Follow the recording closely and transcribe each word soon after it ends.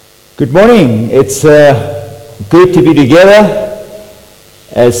Good morning. It's good to be together.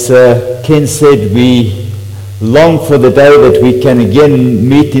 As Ken said, we long for the day that we can again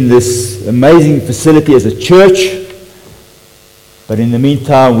meet in this amazing facility as a church. But in the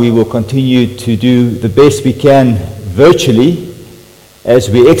meantime, we will continue to do the best we can virtually as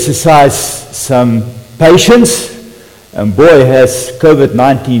we exercise some patience. And boy, has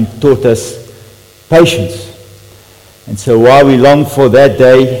COVID-19 taught us patience. And so while we long for that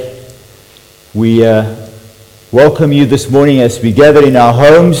day, we welcome you this morning as we gather in our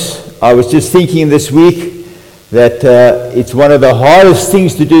homes. I was just thinking this week that it's one of the hardest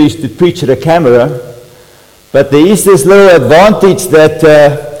things to do is to preach at a camera. But there is this little advantage that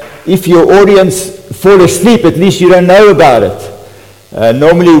if your audience fall asleep, at least you don't know about it.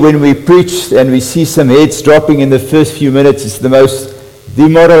 Normally when we preach and we see some heads dropping in the first few minutes, it's the most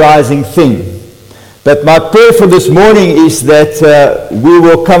demoralizing thing. But my prayer for this morning is that we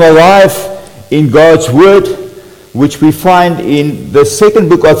will come alive in God's Word, which we find in the second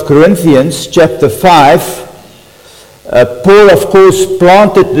book of Corinthians, chapter 5. Paul, of course,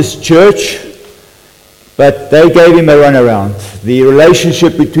 planted this church, but they gave him a runaround. The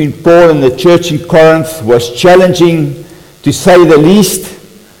relationship between Paul and the church in Corinth was challenging, to say the least.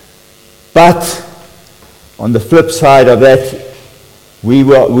 But on the flip side of that, we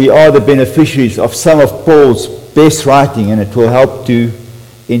are the beneficiaries of some of Paul's best writing, and it will help to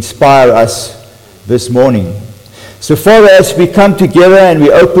inspire us this morning. So Father, as we come together and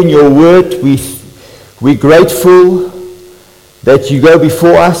we open your word, we're grateful that you go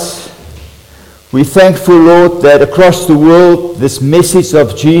before us. We're thankful, Lord, that across the world this message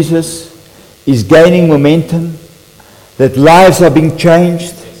of Jesus is gaining momentum, that lives are being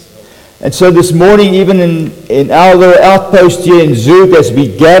changed. And so this morning, even in our little outpost here in Zug, as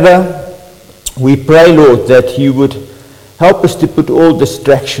we gather, we pray, Lord, that you would help us to put all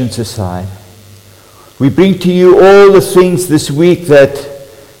distractions aside. We bring to you all the things this week that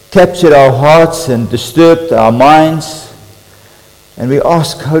captured our hearts and disturbed our minds. And we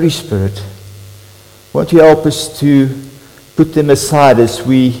ask, Holy Spirit, won't you help us to put them aside as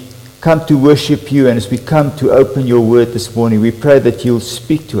we come to worship you and as we come to open your word this morning. We pray that you'll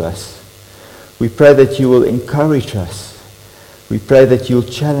speak to us. We pray that you will encourage us. We pray that you'll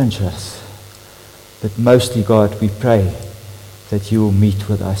challenge us. But mostly, God, we pray that you will meet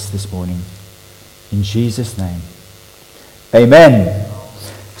with us this morning. In Jesus' name. Amen.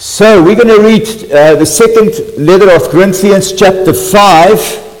 So we're going to read the second letter of Corinthians, chapter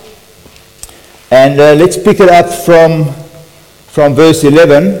 5. And let's pick it up from verse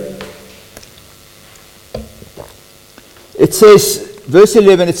 11. It says, verse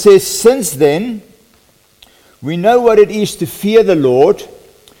 11, it says, "Since then, we know what it is to fear the Lord.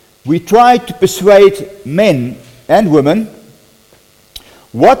 We try to persuade men and women.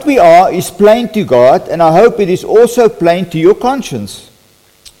 What we are is plain to God, and I hope it is also plain to your conscience.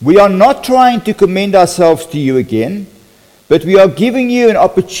 We are not trying to commend ourselves to you again, but we are giving you an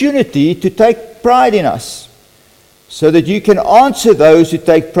opportunity to take pride in us, so that you can answer those who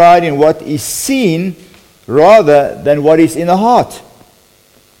take pride in what is seen rather than what is in the heart.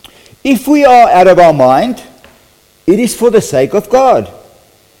 If we are out of our mind, it is for the sake of God.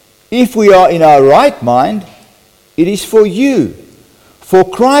 If we are in our right mind, it is for you. For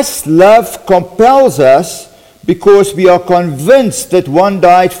Christ's love compels us, because we are convinced that one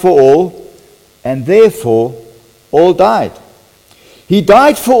died for all, and therefore all died. He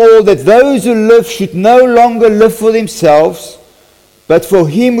died for all, that those who live should no longer live for themselves, but for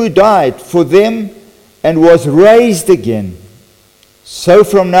him who died for them and was raised again. So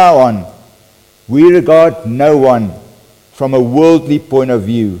from now on, we regard no one from a worldly point of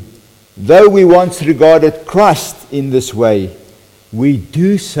view. Though we once regarded Christ in this way, we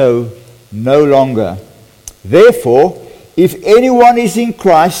do so no longer. Therefore, if anyone is in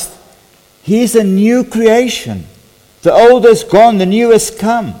Christ, he is a new creation. The old has gone, the new has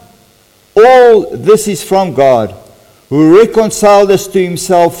come. All this is from God, who reconciled us to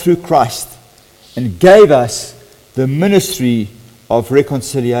himself through Christ and gave us the ministry of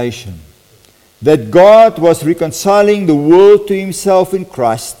reconciliation. That God was reconciling the world to himself in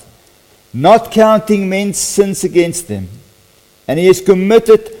Christ, not counting men's sins against them. And he has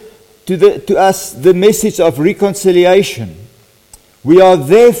committed to us the message of reconciliation. We are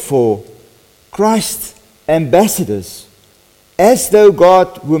therefore Christ's ambassadors, as though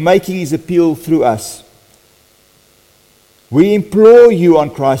God were making his appeal through us. We implore you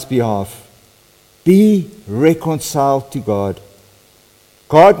on Christ's behalf, be reconciled to God.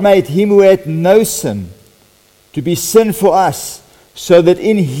 God made him who had no sin to be sin for us, so that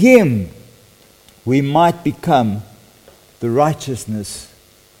in him we might become the righteousness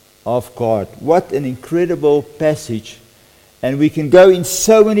of God. What an incredible passage. And we can go in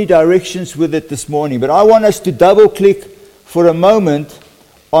so many directions with it this morning. But I want us to double click for a moment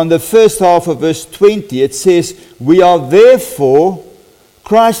on the first half of verse 20. It says, "We are therefore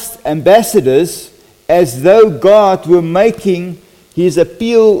Christ's ambassadors, as though God were making his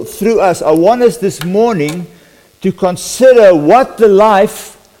appeal through us." I want us this morning to consider what the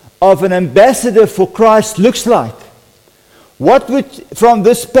life of an ambassador for Christ looks like. From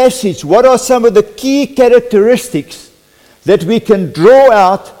this passage, what are some of the key characteristics that we can draw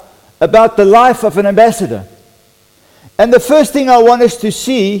out about the life of an ambassador? And the first thing I want us to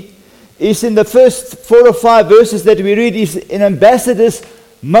see is in the first 4 or 5 verses that we read is an ambassador's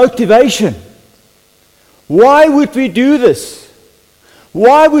motivation. Why would we do this?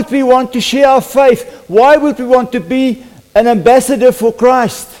 Why would we want to share our faith? Why would we want to be an ambassador for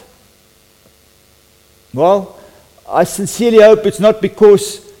Christ? Well, I sincerely hope it's not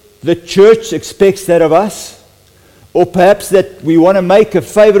because the church expects that of us, or perhaps that we want to make a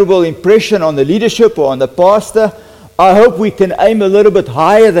favorable impression on the leadership or on the pastor. I hope we can aim a little bit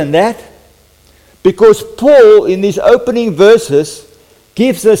higher than that, because Paul, in these opening verses,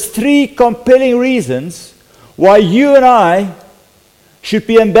 gives us 3 compelling reasons why you and I should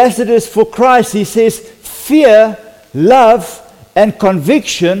be ambassadors for Christ. He says, fear, love, and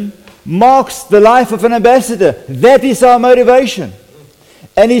conviction marks the life of an ambassador. That is our motivation.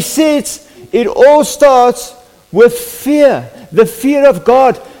 And he says it all starts with fear, the fear of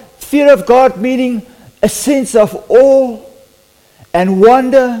God. Fear of God meaning a sense of awe and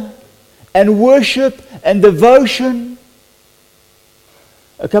wonder and worship and devotion.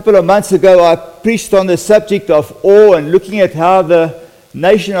 A couple of months ago, I preached on the subject of awe and looking at how the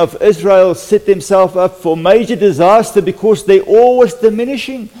nation of Israel set themselves up for major disaster because their awe was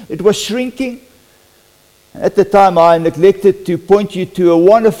diminishing. It was shrinking. At the time, I neglected to point you to a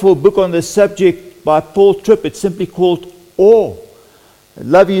wonderful book on the subject by Paul Tripp. It's simply called Awe. I'd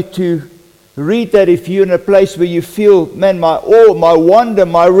love you to read that if you're in a place where you feel, man, my awe, my wonder,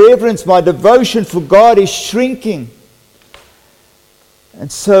 my reverence, my devotion for God is shrinking.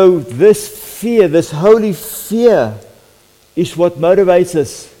 And so this fear, this holy fear, is what motivates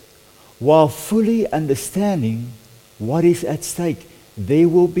us while fully understanding what is at stake. There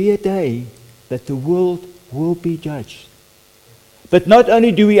will be a day that the world will be judged. But not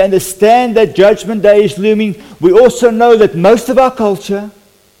only do we understand that judgment day is looming, we also know that most of our culture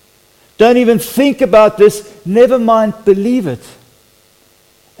don't even think about this, never mind believe it.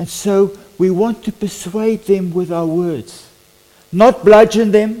 And so we want to persuade them with our words, not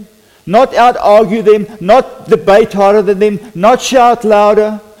bludgeon them, not out-argue them, not debate harder than them, not shout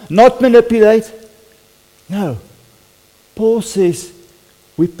louder, not manipulate. No. Paul says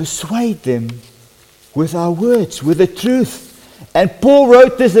we persuade them with our words, with the truth. And Paul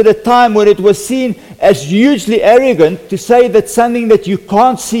wrote this at a time when it was seen as hugely arrogant to say that something that you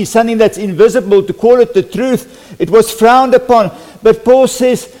can't see, something that's invisible, to call it the truth, it was frowned upon. But Paul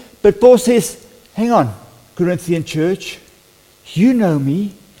says, hang on, Corinthian church, you know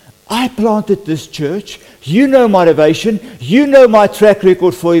me. I planted this church. You know my motivation. You know my track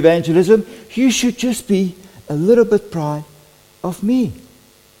record for evangelism. You should just be a little bit proud of me.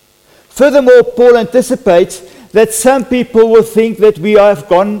 Furthermore, Paul anticipates that some people will think that we have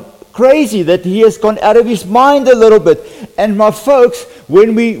gone crazy, that he has gone out of his mind a little bit. And my folks,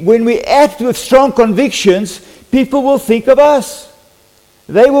 when we act with strong convictions, people will think of us.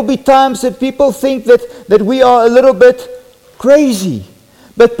 There will be times that people think that we are a little bit crazy.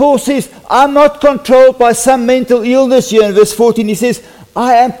 But Paul says, I'm not controlled by some mental illness here in verse 14. He says,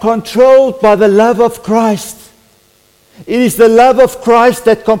 I am controlled by the love of Christ. It is the love of Christ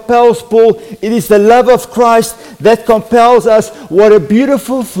that compels Paul. It is the love of Christ that compels us. What a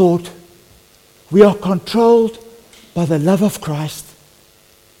beautiful thought. We are controlled by the love of Christ.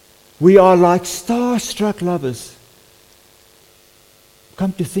 We are like star-struck lovers.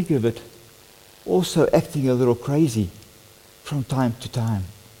 Come to think of it, also acting a little crazy from time to time.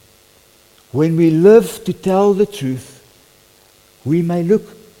 When we live to tell the truth, we may look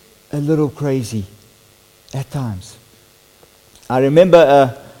a little crazy at times. I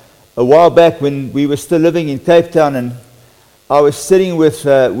remember a while back when we were still living in Cape Town, and I was sitting with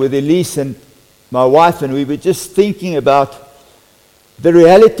Elise and my wife, and we were just thinking about the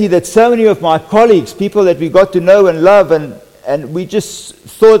reality that so many of my colleagues, people that we got to know and love, and we just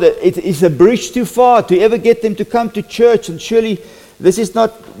thought that it is a bridge too far to ever get them to come to church, and surely this is not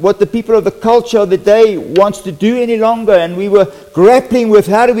what the people of the culture of the day wants to do any longer. And we were grappling with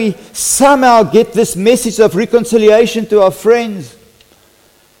how do we somehow get this message of reconciliation to our friends.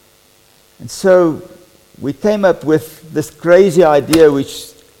 And so we came up with this crazy idea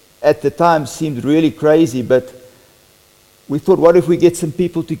which at the time seemed really crazy, but we thought, what if we get some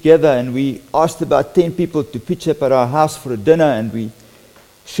people together? And we asked about 10 people to pitch up at our house for a dinner, and we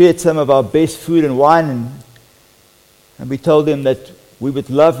shared some of our best food and wine, and we told them that we would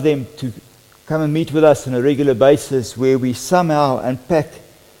love them to come and meet with us on a regular basis, where we somehow unpack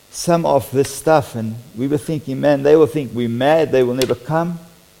some of this stuff. And we were thinking, man, they will think we're mad, they will never come.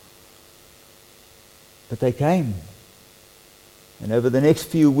 But they came. And over the next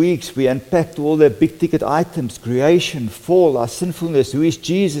few weeks, we unpacked all the big ticket items: creation, fall, our sinfulness, who is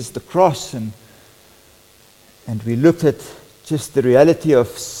Jesus, the cross. And we looked at just the reality of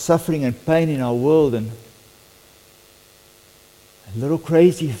suffering and pain in our world. And a little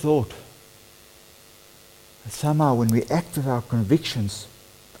crazy thought that somehow when we act with our convictions,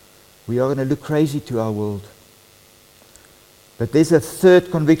 we are going to look crazy to our world. But there's a third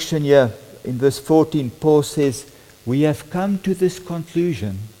conviction here. In verse 14, Paul says, we have come to this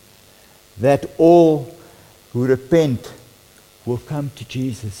conclusion that all who repent will come to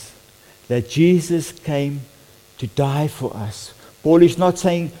Jesus. That Jesus came to die for us. Paul is not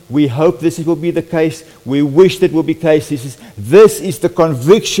saying we hope this will be the case, we wish that will be the case. This is the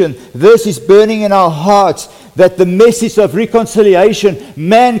conviction, this is burning in our hearts, that the message of reconciliation,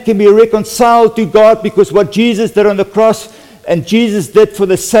 man can be reconciled to God because what Jesus did on the cross, and Jesus did for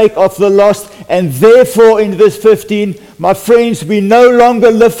the sake of the lost. And therefore, in verse 15, my friends, we no longer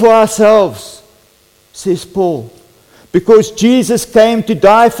live for ourselves, says Paul. Because Jesus came to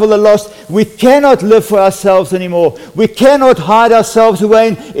die for the lost, we cannot live for ourselves anymore. We cannot hide ourselves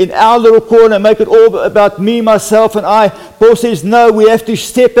away in our little corner and make it all about me, myself, and I. Paul says, no, we have to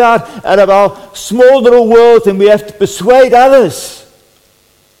step out of our small little world, and we have to persuade others.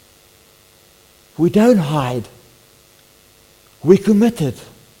 We don't hide. We committed.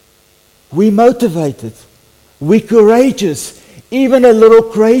 We motivated. We courageous. Even a little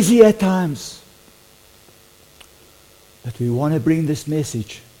crazy at times. But we want to bring this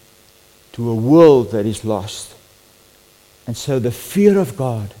message to a world that is lost. And so the fear of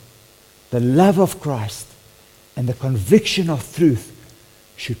God, the love of Christ, and the conviction of truth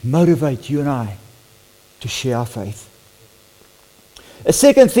should motivate you and I to share our faith. A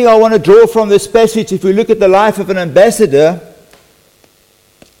second thing I want to draw from this passage, if we look at the life of an ambassador,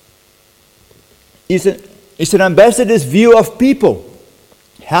 is an ambassador's view of people.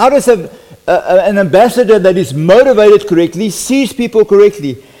 How does an ambassador that is motivated correctly sees people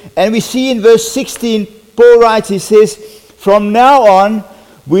correctly? And we see in verse 16, Paul writes, he says, from now on,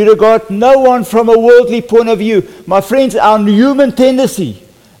 we regard no one from a worldly point of view. My friends, our human tendency,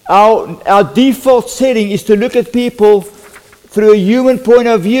 our default setting is to look at people through a human point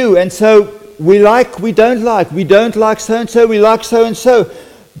of view. And so we like, we don't like. We don't like so-and-so, we like so-and-so.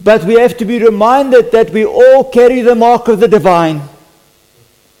 But we have to be reminded that we all carry the mark of the divine.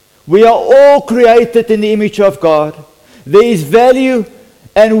 We are all created in the image of God. There is value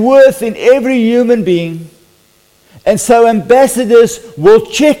and worth in every human being. And so ambassadors will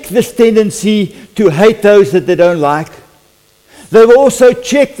check this tendency to hate those that they don't like. They will also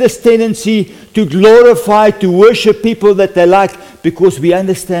check this tendency to glorify, to worship people that they like, because we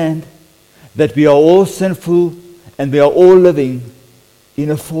understand that we are all sinful and we are all living in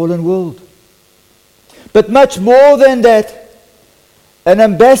a fallen world. But much more than that, an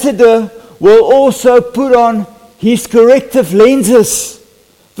ambassador will also put on his corrective lenses.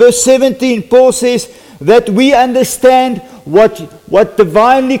 Verse 17, Paul says that we understand what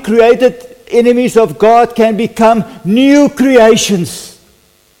divinely created enemies of God can become new creations.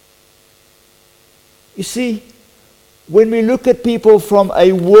 You see, when we look at people from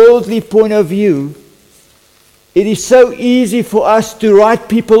a worldly point of view, it is so easy for us to write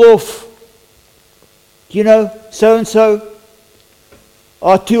people off. You know, so-and-so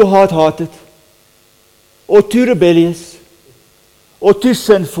are too hard-hearted, or too rebellious, or too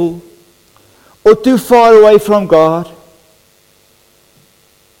sinful, or too far away from God.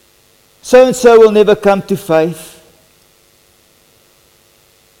 So-and-so will never come to faith.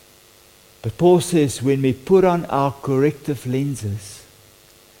 But Paul says when we put on our corrective lenses,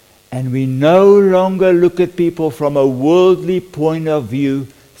 and we no longer look at people from a worldly point of view,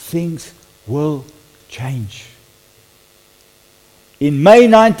 things will change. In May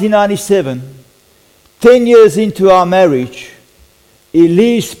 1997, 10 years into our marriage,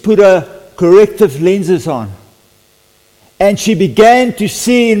 Elise put her corrective lenses on. And she began to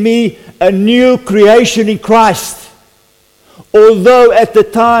see in me a new creation in Christ. Although at the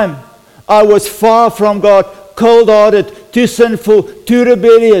time I was far from God, cold-hearted, too sinful, too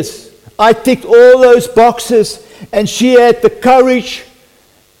rebellious. I ticked all those boxes, and she had the courage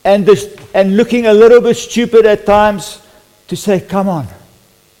and looking a little bit stupid at times to say, come on,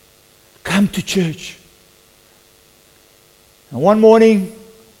 come to church. And one morning,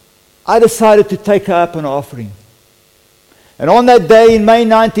 I decided to take her up an offering. And on that day in May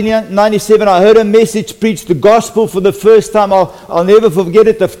 1997, I heard a message preached, the gospel for the first time. I'll never forget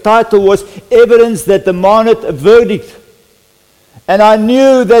it. The title was Evidence That Demanded a Verdict. And I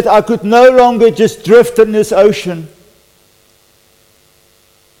knew that I could no longer just drift in this ocean.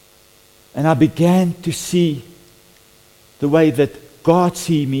 And I began to see the way that God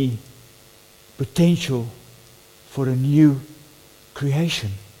sees me, potential for a new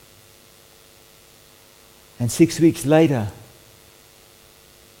creation. And 6 weeks later,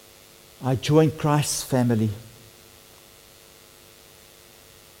 I joined Christ's family.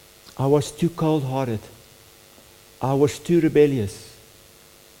 I was too cold-hearted. I was too rebellious.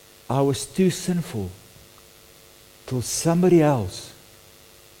 I was too sinful till somebody else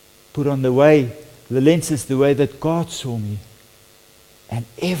put on the lenses the way that God saw me. And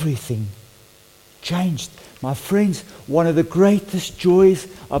everything changed. My friends, one of the greatest joys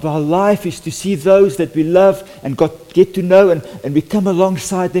of our life is to see those that we love and get to know, and we come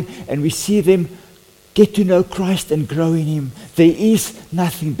alongside them and we see them get to know Christ and grow in Him. There is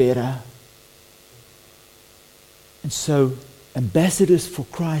nothing better. And so, ambassadors for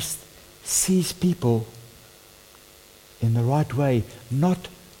Christ sees people in the right way, not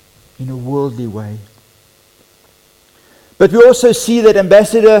in a worldly way. But we also see that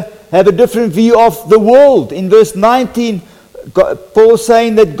ambassadors have a different view of the world. In verse 19, Paul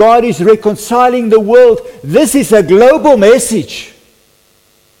saying that God is reconciling the world. This is a global message.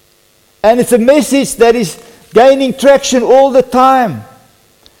 And it's a message that is gaining traction all the time.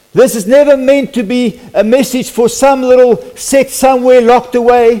 This is never meant to be a message for some little sect somewhere locked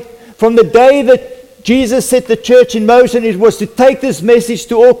away. From the day that Jesus set the church in motion, it was to take this message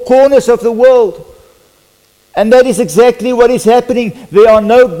to all corners of the world. And that is exactly what is happening. There are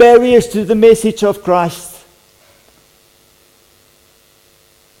no barriers to the message of Christ.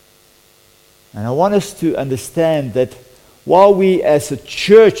 And I want us to understand that while we as a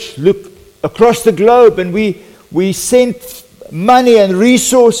church look across the globe and we send money and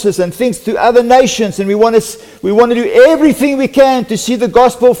resources and things to other nations, and we want to do everything we can to see the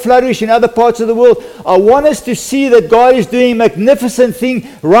gospel flourish in other parts of the world, I want us to see that God is doing a magnificent thing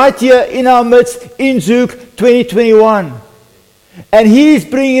right here in our midst in Zouk 2021. And He is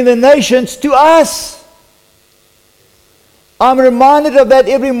bringing the nations to us. I'm reminded of that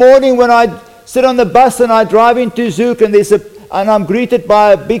every morning when I sit on the bus and I drive into Zouk, and I'm greeted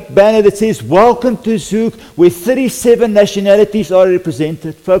by a big banner that says, "Welcome to Zouk," where 37 nationalities are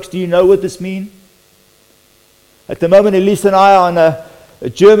represented. Folks, do you know what this means? At the moment, Elise and I are on a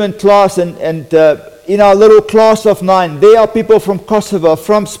German class, and in our little class of 9, there are people from Kosovo,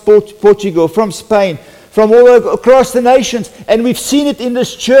 from Portugal, from Spain, from all across the nations. And we've seen it in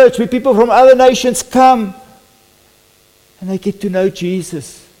this church where people from other nations come and they get to know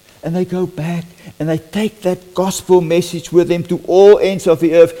Jesus. And they go back and they take that gospel message with them to all ends of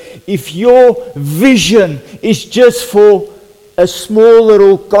the earth. If your vision is just for a small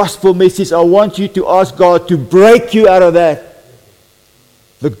little gospel message, I want you to ask God to break you out of that.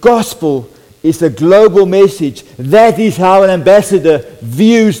 The gospel is a global message. That is how an ambassador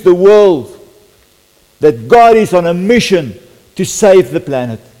views the world. That God is on a mission to save the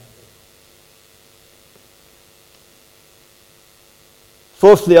planet.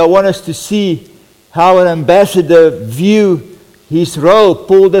 Fourthly, I want us to see how an ambassador views his role.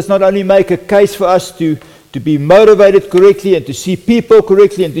 Paul does not only make a case for us to be motivated correctly and to see people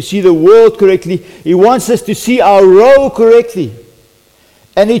correctly and to see the world correctly. He wants us to see our role correctly.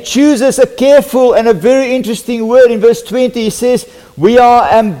 And he chooses a careful and a very interesting word. In verse 20, he says, "We are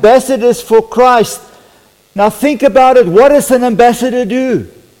ambassadors for Christ." Now think about it. What does an ambassador do?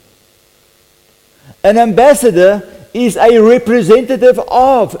 An ambassador is a representative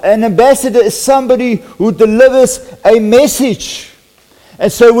of. An ambassador is somebody who delivers a message.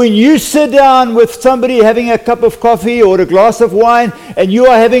 And so when you sit down with somebody having a cup of coffee or a glass of wine and you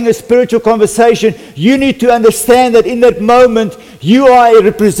are having a spiritual conversation, you need to understand that in that moment you are a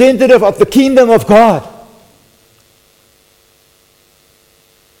representative of the kingdom of God.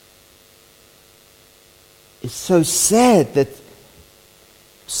 It's so sad that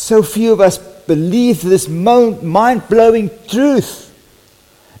so few of us believe this mind-blowing truth.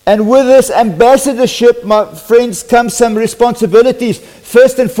 And with this ambassadorship, my friends, comes some responsibilities.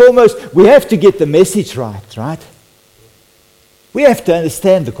 First and foremost, we have to get the message right? We have to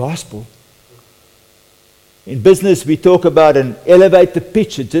understand the gospel. In business, we talk about an elevator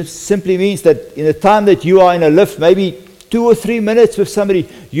pitch. It just simply means that in the time that you are in a lift, maybe 2 or 3 minutes with somebody,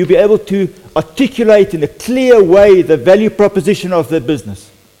 you'll be able to articulate in a clear way the value proposition of the business.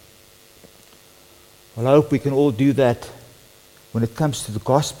 Well, I hope we can all do that when it comes to the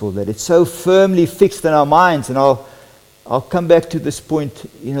gospel, that it's so firmly fixed in our minds. And I'll come back to this point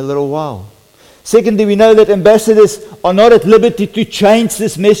in a little while. Secondly, we know that ambassadors are not at liberty to change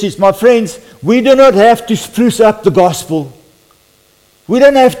this message. My friends, we do not have to spruce up the gospel. We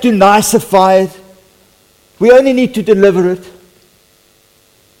don't have to nicify it. We only need to deliver it.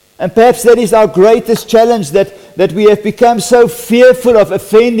 And perhaps that is our greatest challenge, that we have become so fearful of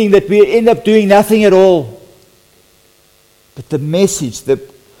offending that we end up doing nothing at all. But the message, the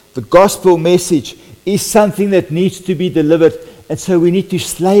gospel message, is something that needs to be delivered. And so we need to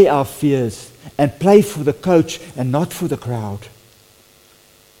slay our fears and play for the coach and not for the crowd.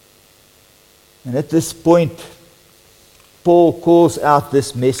 And at this point, Paul calls out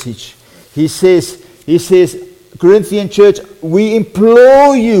this message. He says, Corinthian church, we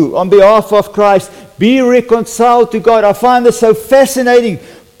implore you on behalf of Christ, be reconciled to God. I find this so fascinating.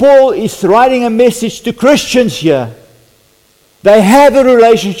 Paul is writing a message to Christians here. They have a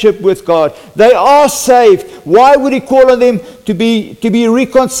relationship with God. They are saved. Why would he call on them to be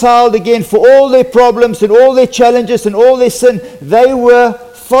reconciled again for all their problems and all their challenges and all their sin? They were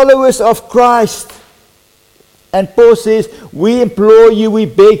followers of Christ. And Paul says, we implore you, we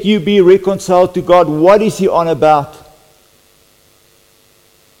beg you, be reconciled to God. What is he on about?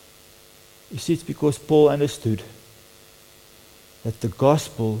 You see, it's because Paul understood that the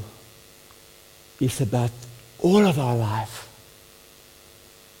gospel is about all of our life.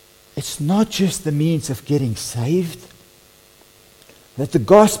 It's not just the means of getting saved. That the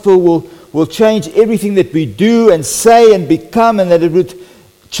gospel will change everything that we do and say and become, and that it would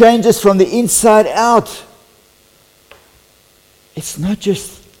change us from the inside out. It's not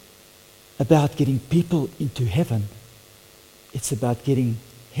just about getting people into heaven. It's about getting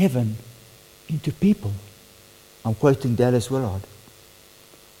heaven into people. I'm quoting Dallas Willard.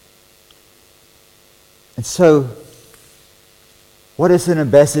 And so, what does an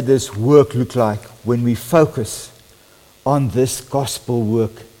ambassador's work look like when we focus on this gospel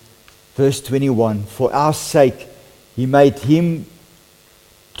work? Verse 21, for our sake he made him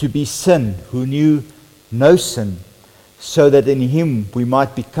to be sin who knew no sin, so that in him we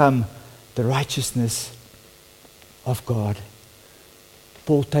might become the righteousness of God.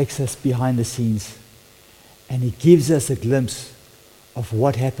 Paul takes us behind the scenes and he gives us a glimpse of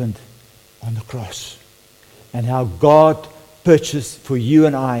what happened on the cross and how God purchased for you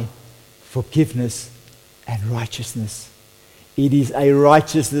and I forgiveness and righteousness. It is a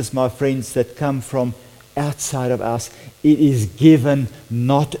righteousness, my friends, that come from outside of us. It is given,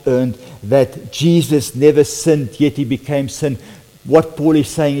 not earned. That Jesus never sinned, yet he became sin. What Paul is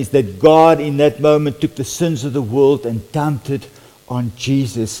saying is that God in that moment took the sins of the world and dumped it on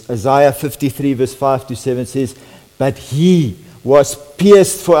Jesus. Isaiah 53 verse 5 to 7 says, but he was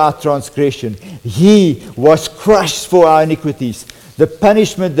pierced for our transgression. He was crushed for our iniquities. The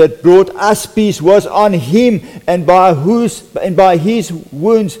punishment that brought us peace was on him, and by his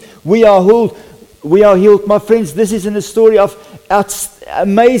wounds we are healed. We are healed. My friends, this is in a story of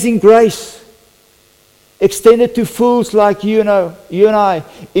amazing grace extended to fools like you and I.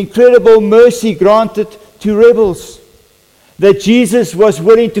 Incredible mercy granted to rebels. That Jesus was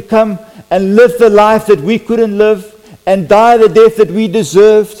willing to come and live the life that we couldn't live and die the death that we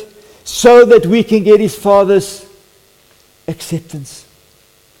deserved so that we can get his Father's acceptance.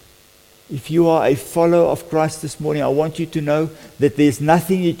 If you are a follower of Christ this morning, I want you to know that there's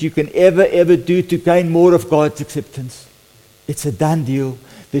nothing that you can ever do to gain more of God's acceptance. It's a done deal.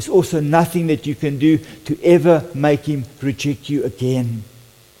 There's also nothing that you can do to ever make him reject you again.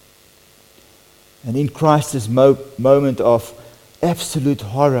 And in Christ's moment of absolute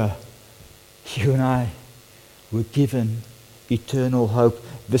horror, you and I were given eternal hope.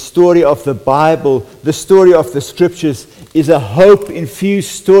 The story of the Bible, the story of the Scriptures, is a hope-infused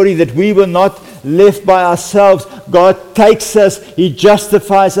story that we were not left by ourselves. God takes us, he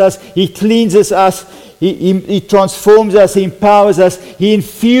justifies us, he cleanses us, he transforms us, he empowers us, he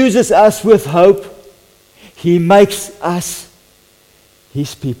infuses us with hope. He makes us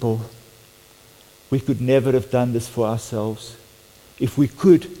his people. We could never have done this for ourselves. If we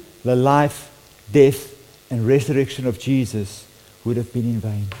could, the life, death, and resurrection of Jesus would have been in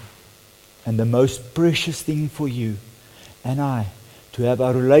vain. And the most precious thing for you and I, to have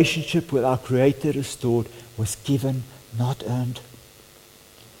our relationship with our Creator restored, was given, not earned.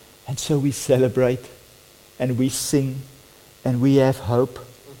 And so we celebrate, and we sing, and we have hope.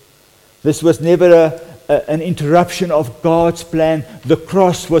 This was never an interruption of God's plan. The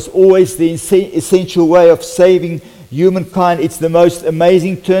cross was always the essential way of saving humankind. It's the most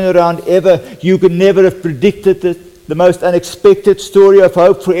amazing turnaround ever. You could never have predicted the most unexpected story of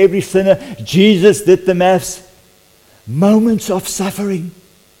hope for every sinner. Jesus did the maths. Moments of suffering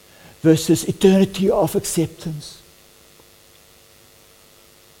versus eternity of acceptance.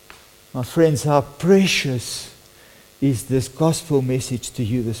 My friends, how precious is this gospel message to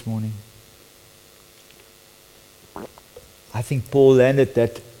you this morning? I think Paul landed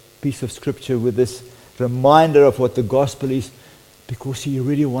that piece of scripture with this reminder of what the gospel is, because he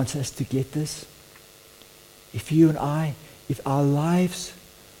really wants us to get this. If you and I, if our lives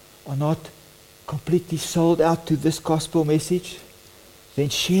are not completely sold out to this gospel message, then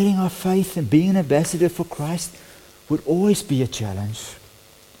sharing our faith and being an ambassador for Christ would always be a challenge.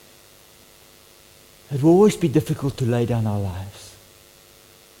 It will always be difficult to lay down our lives.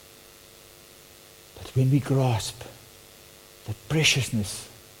 But when we grasp the preciousness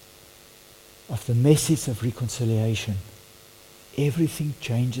of the message of reconciliation, everything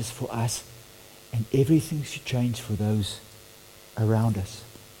changes for us, and everything should change for those around us.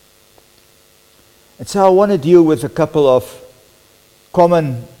 And so I want to deal with a couple of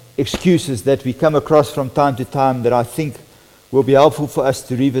common excuses that we come across from time to time that I think will be helpful for us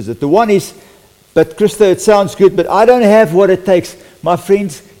to revisit. The one is, but Christo, it sounds good, but I don't have what it takes. My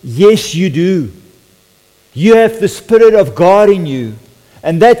friends, yes you do. You have the Spirit of God in you,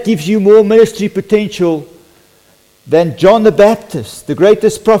 and that gives you more ministry potential than John the Baptist, the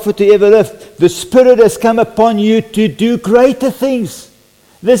greatest prophet to ever live. The Spirit has come upon you to do greater things.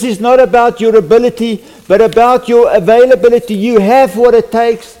 This is not about your ability, but about your availability. You have what it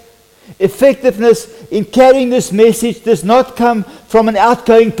takes. Effectiveness in carrying this message does not come from an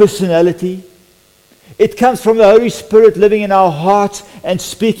outgoing personality. It comes from the Holy Spirit living in our hearts and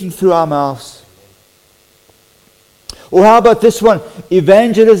speaking through our mouths. Or how about this one?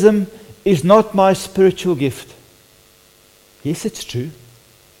 Evangelism is not my spiritual gift. Yes, it's true.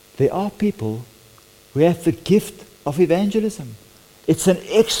 There are people who have the gift of evangelism. It's an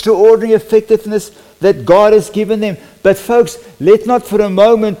extraordinary effectiveness that God has given them. But folks, let not for a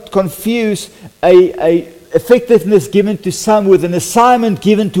moment confuse a effectiveness given to some with an assignment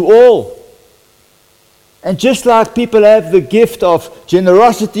given to all. And just like people have the gift of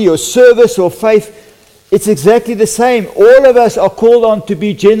generosity or service or faith, it's exactly the same. All of us are called on to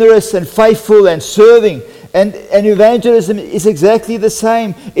be generous and faithful and serving. And evangelism is exactly the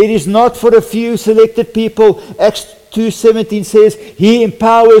same. It is not for a few selected people. Acts 2:17 says, He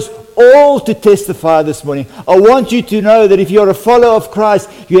empowers all to testify this morning. I want you to know that if you're a follower of Christ,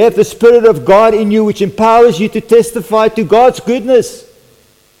 you have the Spirit of God in you, which empowers you to testify to God's goodness.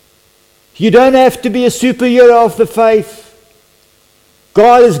 You don't have to be a superhero of the faith.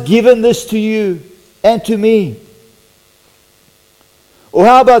 God has given this to you and to me. Or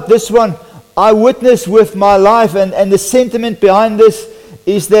how about this one? I witness with my life, and the sentiment behind this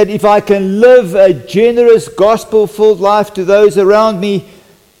is that if I can live a generous, gospel-filled life to those around me,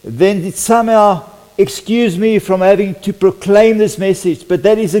 then it somehow excuse me from having to proclaim this message. But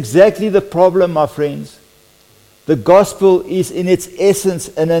that is exactly the problem, my friends. The gospel is in its essence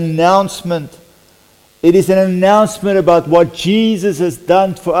an announcement. It is an announcement about what Jesus has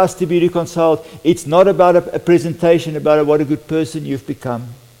done for us to be reconciled. It's not about a presentation about what a good person you've become.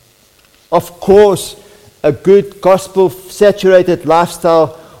 Of course, a good gospel-saturated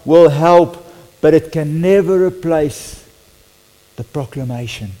lifestyle will help, but it can never replace the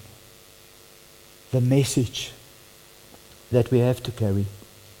proclamation, the message that we have to carry.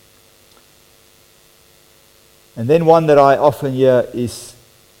 And then one that I often hear is,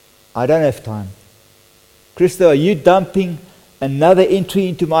 I don't have time. Christo, are you dumping another entry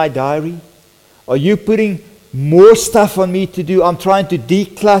into my diary? Are you putting more stuff on me to do? I'm trying to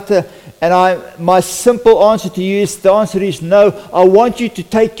declutter. And my simple answer to you is, the answer is no. I want you to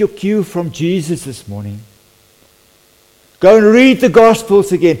take your cue from Jesus this morning. Go and read the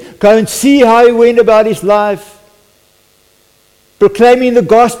Gospels again. Go and see how he went about his life. Proclaiming the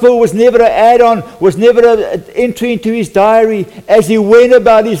gospel was never an add-on, was never an entry into his diary. As he went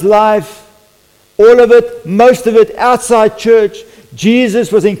about his life, all of it, most of it outside church,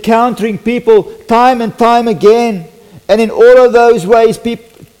 Jesus was encountering people time and time again. And in all of those ways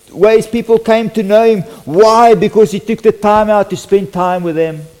people came to know him. Why? Because he took the time out to spend time with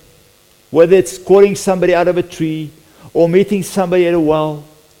them. Whether it's calling somebody out of a tree or meeting somebody at a well,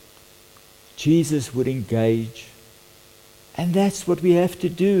 Jesus would engage. And that's what we have to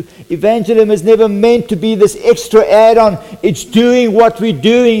do. Evangelism is never meant to be this extra add-on. It's doing what we're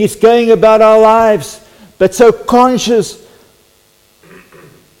doing. It's going about our lives. But so conscious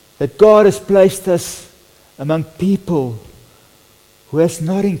that God has placed us among people who has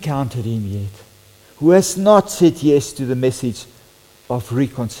not encountered him yet, who has not said yes to the message of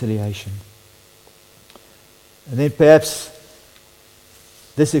reconciliation. And then perhaps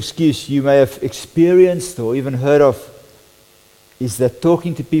this excuse you may have experienced or even heard of is that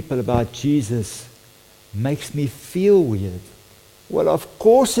talking to people about Jesus makes me feel weird. Well, of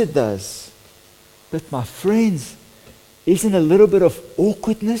course it does. But my friends, isn't a little bit of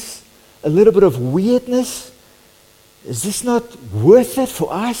awkwardness, a little bit of weirdness, is this not worth it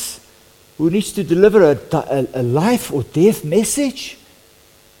for us who needs to deliver a life or death message?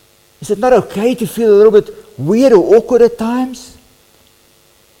 Is it not okay to feel a little bit weird or awkward at times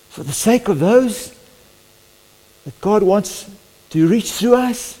for the sake of those that God wants to reach through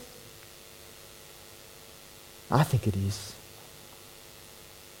us? I think it is.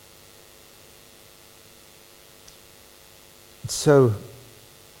 So,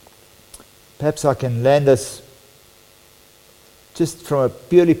 perhaps I can land us just from a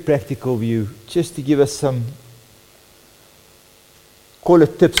purely practical view, just to give us some, call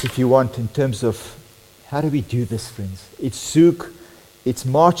it tips if you want, in terms of how do we do this, friends. It's Zook, it's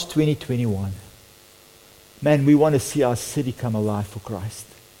March 2021. Man, we want to see our city come alive for Christ.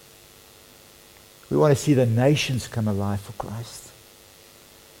 We want to see the nations come alive for Christ.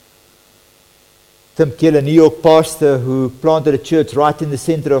 Tim Keller, New York pastor who planted a church right in the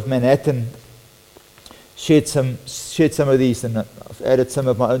center of Manhattan, shared some of these, and I've added some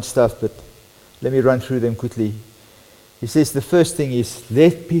of my own stuff, but let me run through them quickly. He says the first thing is,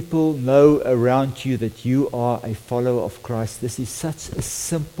 let people know around you that you are a follower of Christ. This is such a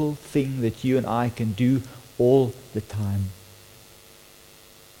simple thing that you and I can do all the time.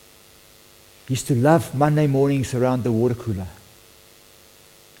 Used to love Monday mornings around the water cooler.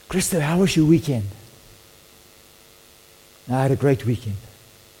 Christo, how was your weekend? I had a great weekend.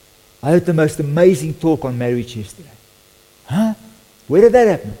 I heard the most amazing talk on marriage yesterday. Huh? Where did that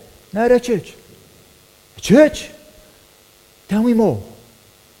happen? No, at a church. A church? Tell me more.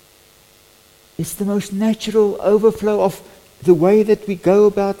 It's the most natural overflow of the way that we go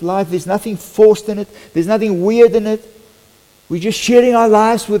about life. There's nothing forced in it. There's nothing weird in it. We're just sharing our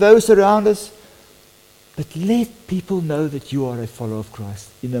lives with those around us. But let people know that you are a follower of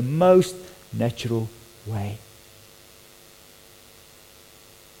Christ in the most natural way.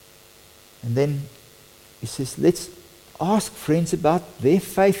 And then he says, let's ask friends about their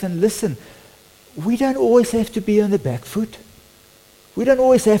faith and listen. We don't always have to be on the back foot. We don't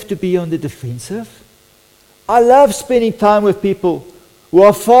always have to be on the defensive. I love spending time with people who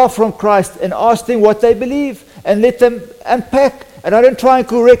are far from Christ and ask them what they believe and let them unpack. And I don't try and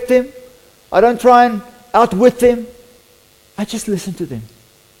correct them. I don't try and outwit them. I just listen to them.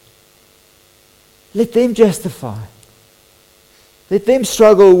 Let them justify. Let them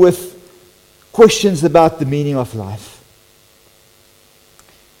struggle with questions about the meaning of life.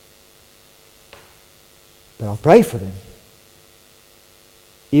 But I'll pray for them,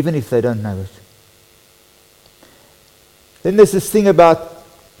 even if they don't know it. Then there's this thing about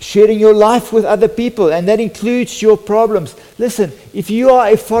sharing your life with other people, and that includes your problems. Listen, if you are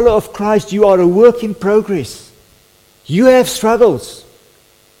a follower of Christ, you are a work in progress. You have struggles.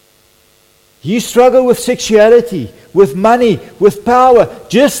 You struggle with sexuality, with money, with power,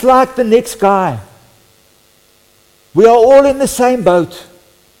 just like the next guy. We are all in the same boat.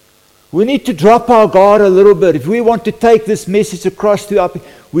 We need to drop our guard a little bit. If we want to take this message across to our people,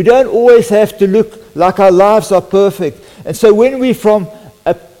 we don't always have to look like our lives are perfect. And so when we, from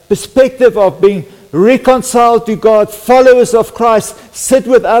a perspective of being reconciled to God, followers of Christ, sit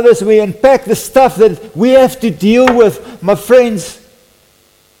with others, we unpack the stuff that we have to deal with, my friends,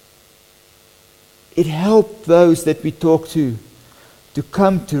 it helped those that we talk to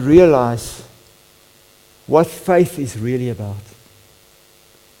come to realize what faith is really about.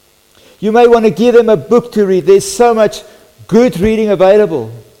 You may want to give them a book to read. There's so much good reading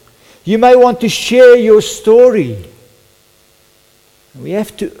available. You may want to share your story. We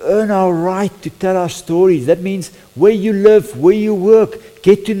have to earn our right to tell our stories. That means where you live, where you work,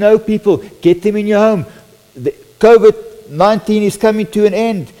 get to know people, get them in your home. The COVID-19 is coming to an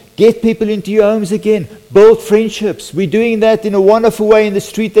end. Get people into your homes again. Build friendships. We're doing that in a wonderful way in the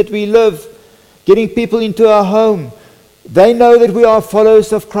street that we live. Getting people into our home. They know that we are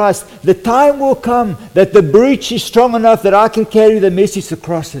followers of Christ. The time will come that the breach is strong enough that I can carry the message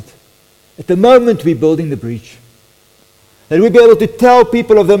across it. At the moment, we're building the breach. That we'll be able to tell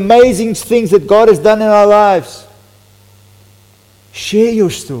people of the amazing things that God has done in our lives. Share your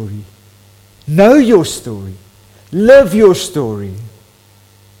story. Know your story. Live your story.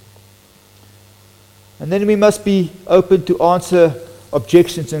 And then we must be open to answer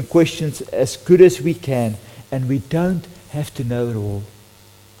objections and questions as good as we can. And we don't have to know it all.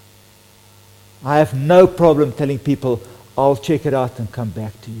 I have no problem telling people, I'll check it out and come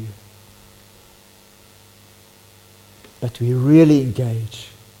back to you. but we really engage.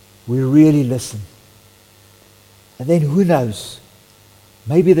 We really listen. And then who knows,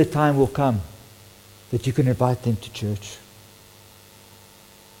 maybe the time will come that you can invite them to church.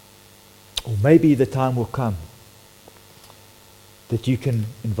 Or maybe the time will come that you can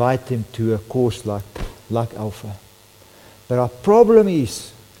invite them to a course like Alpha. But our problem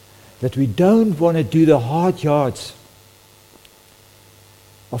is that we don't want to do the hard yards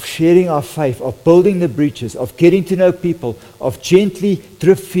of sharing our faith, of building the bridges, of getting to know people, of gently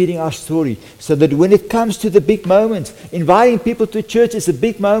drip feeding our story, so that when it comes to the big moments, inviting people to church is a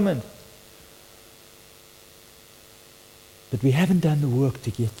big moment. But we haven't done the work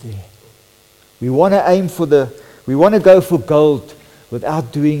to get there. We want to we want to go for gold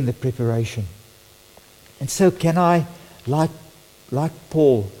without doing the preparation. And so can I, like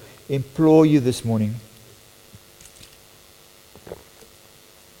Paul, implore you this morning,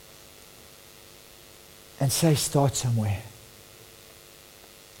 and say, start somewhere.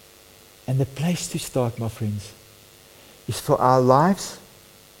 And the place to start, my friends, is for our lives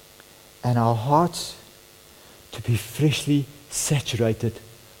and our hearts to be freshly saturated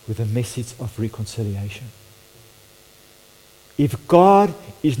with the message of reconciliation. If God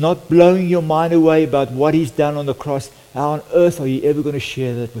is not blowing your mind away about what He's done on the cross, how on earth are you ever going to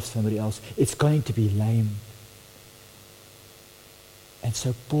share that with somebody else? It's going to be lame. And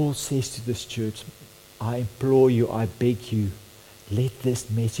so Paul says to this church, I implore you, I beg you, let this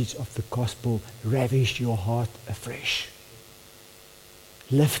message of the gospel ravish your heart afresh.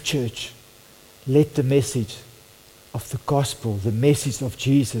 Lift church. Let the message of the gospel, the message of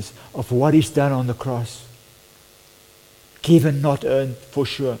Jesus, of what He's done on the cross, given, not earned, for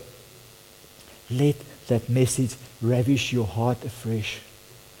sure. Let that message ravish your heart afresh.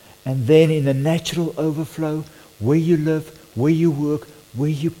 And then in the natural overflow, where you live, where you work, where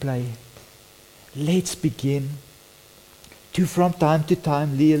you play, let's begin to, from time to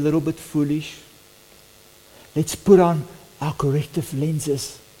time, be a little bit foolish. Let's put on our corrective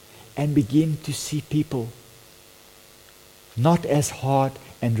lenses and begin to see people not as hard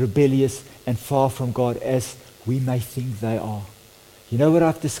and rebellious and far from God as we may think they are. You know what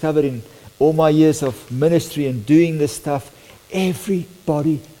I've discovered in all my years of ministry and doing this stuff?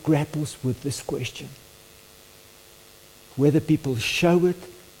 Everybody grapples with this question, whether people show it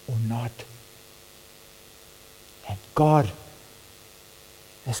or not. And God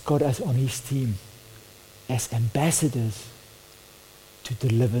has got us on His team as ambassadors to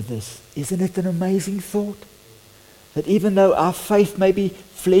deliver this. Isn't it an amazing thought? That even though our faith may be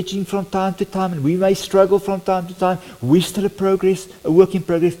fledgling from time to time, and we may struggle from time to time, we're still a work in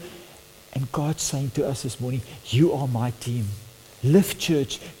progress. And God's saying to us this morning, you are my team. Lift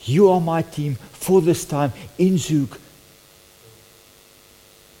Church, you are my team for this time in Zug.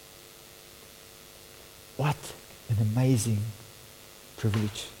 What an amazing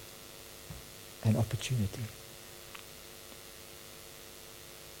privilege and opportunity.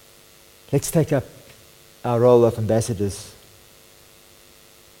 Let's take up our role of ambassadors.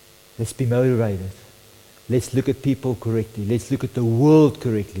 Let's be motivated. Let's look at people correctly. Let's look at the world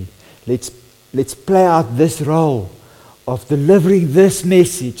correctly. Let's play out this role of delivering this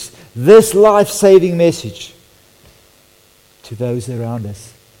message, this life-saving message to those around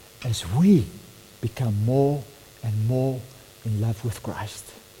us as we become more and more in love with Christ.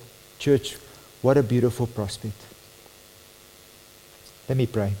 Church, what a beautiful prospect. Let me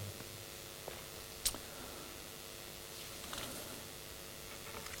pray.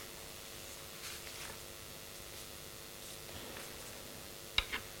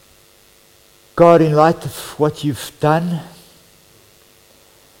 God, in light of what you've done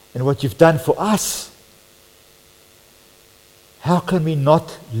and what you've done for us, how can we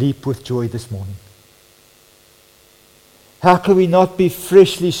not leap with joy this morning? How can we not be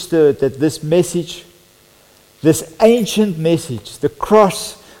freshly stirred that this message, this ancient message, the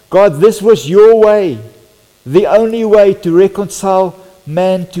cross, God, this was your way. The only way to reconcile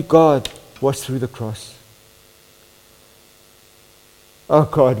man to God was through the cross. Oh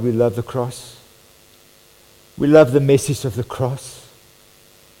God, we love the cross. We love the message of the cross.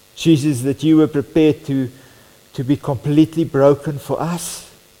 Jesus, that you were prepared to be completely broken for us,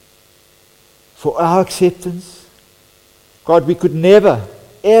 for our acceptance. God, we could never,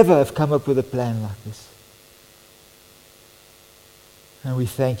 ever have come up with a plan like this. And we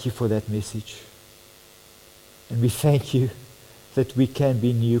thank you for that message. And we thank you that we can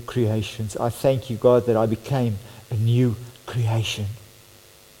be new creations. I thank you, God, that I became a new creation.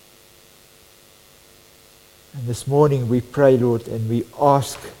 And this morning we pray, Lord, and we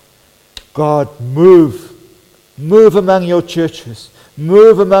ask, God, move among your churches,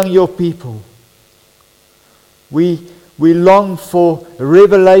 move among your people. We We long for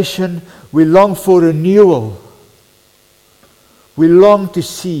revelation. We long for renewal. We long to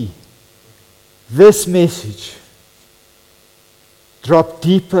see this message drop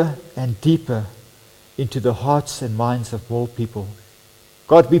deeper and deeper into the hearts and minds of more people.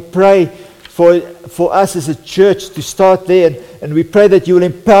 God, we pray for us as a church to start there, and we pray that you will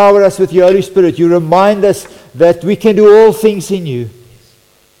empower us with your Holy Spirit. You remind us that we can do all things in you.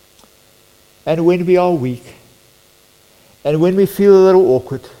 And when we are weak, and when we feel a little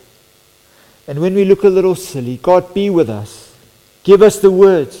awkward, and when we look a little silly, God, be with us. Give us the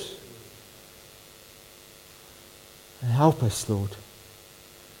words. And help us, Lord,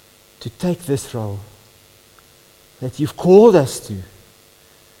 to take this role that you've called us to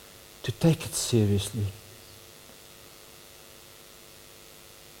take it seriously.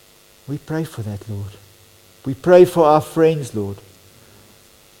 We pray for that, Lord. We pray for our friends, Lord.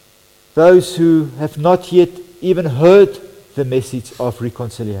 Those who have not yet even heard the message of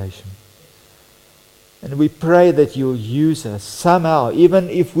reconciliation. And we pray that you'll use us somehow, even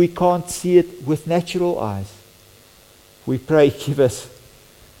if we can't see it with natural eyes. We pray, give us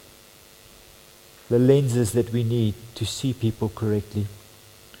the lenses that we need to see people correctly,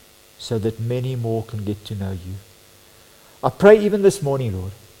 so that many more can get to know you. I pray even this morning,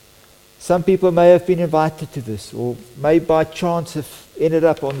 Lord, some people may have been invited to this, or may by chance have ended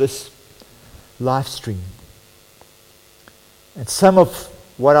up on this live stream. And some of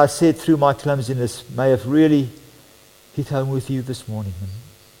what I said through my clumsiness may have really hit home with you this morning.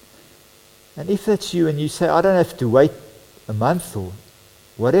 And if that's you and you say, I don't have to wait a month or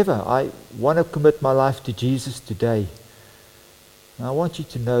whatever, I want to commit my life to Jesus today, and I want you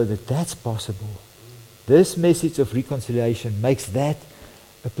to know that that's possible. This message of reconciliation makes that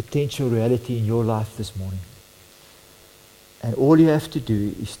a potential reality in your life this morning. And all you have to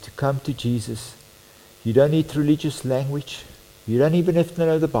do is to come to Jesus. You don't need religious language. You don't even have to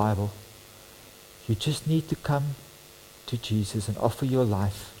know the Bible. You just need to come to Jesus and offer your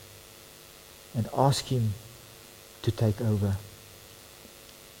life and ask him to take over.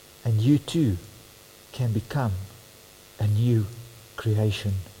 And you too can become a new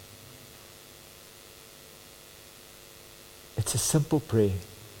creation. It's a simple prayer,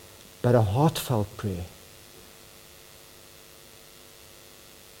 but a heartfelt prayer.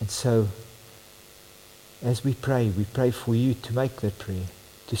 And so, as we pray for you to make that prayer,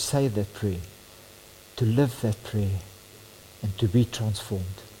 to say that prayer, to live that prayer, and to be transformed.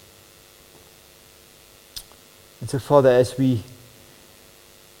 And so, Father, as we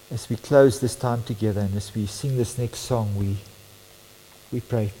close this time together and as we sing this next song, we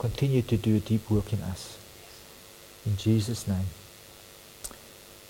pray, continue to do a deep work in us. In Jesus' name.